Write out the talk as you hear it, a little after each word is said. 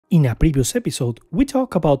In a previous episode, we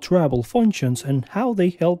talked about throwable functions and how they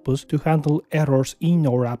help us to handle errors in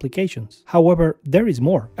our applications. However, there is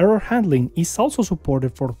more. Error handling is also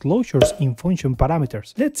supported for closures in function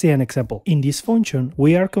parameters. Let's see an example. In this function,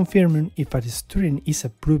 we are confirming if a student is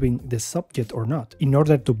approving the subject or not. In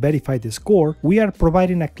order to verify the score, we are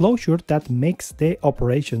providing a closure that makes the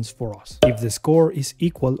operations for us. If the score is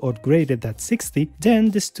equal or greater than 60,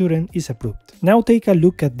 then the student is approved. Now take a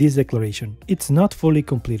look at this declaration. It's not fully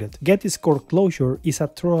completed. getScoreClosure is a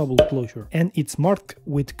throwable closure, and it's marked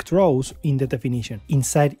with throws in the definition.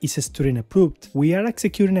 Inside is student approved. We are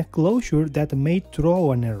executing a closure that may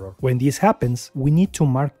throw an error. When this happens, we need to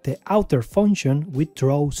mark the outer function with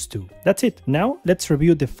throws too. That's it. Now let's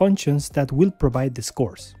review the functions that will provide the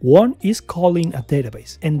scores. One is calling a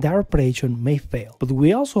database, and that operation may fail, but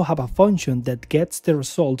we also have a function that gets the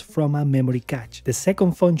result from a memory cache. The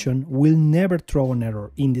second function will never throw an error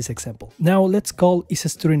in this example. Now let's call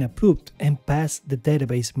isStudent approved and pass the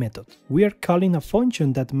database method. We are calling a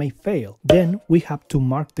function that may fail. Then we have to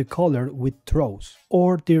mark the color with throws,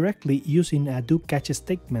 or directly using a do catch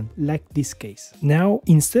statement like this case. Now,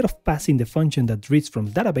 instead of passing the function that reads from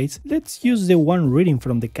database, let's use the one reading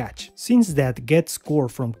from the cache. Since that getScore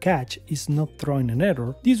from cache is not throwing an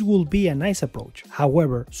error, this will be a nice approach.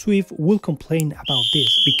 However, Swift will complain about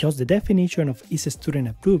this because the definition of isStudent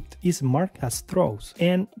approved is marked as throws,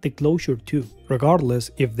 and the closure too. Regardless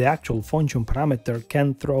if the actual function parameter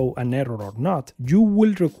can throw an error or not, you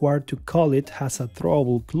will require to call it as a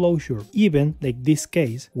throwable closure, even like this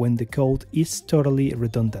case when the code is totally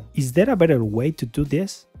redundant. Is there a better way to do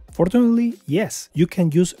this? Fortunately, yes, you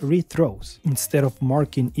can use Rethrows. Instead of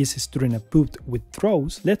marking isStudent approved with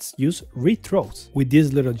throws, let's use Rethrows. With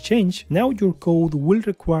this little change, now your code will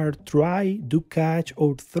require try, do catch,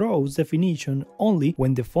 or throws definition only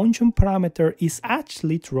when the function parameter is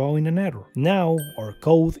actually throwing an error. Now our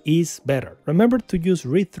code is better. Remember to use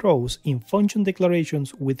Rethrows in function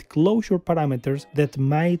declarations with closure parameters that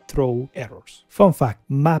might throw errors. Fun fact,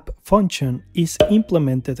 map function is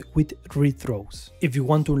implemented with Rethrows. If you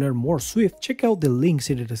want to learn more Swift, check out the links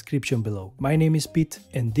in the description below. My name is Pete,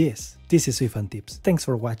 and this is Swift and Tips. Thanks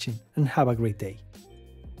for watching and have a great day.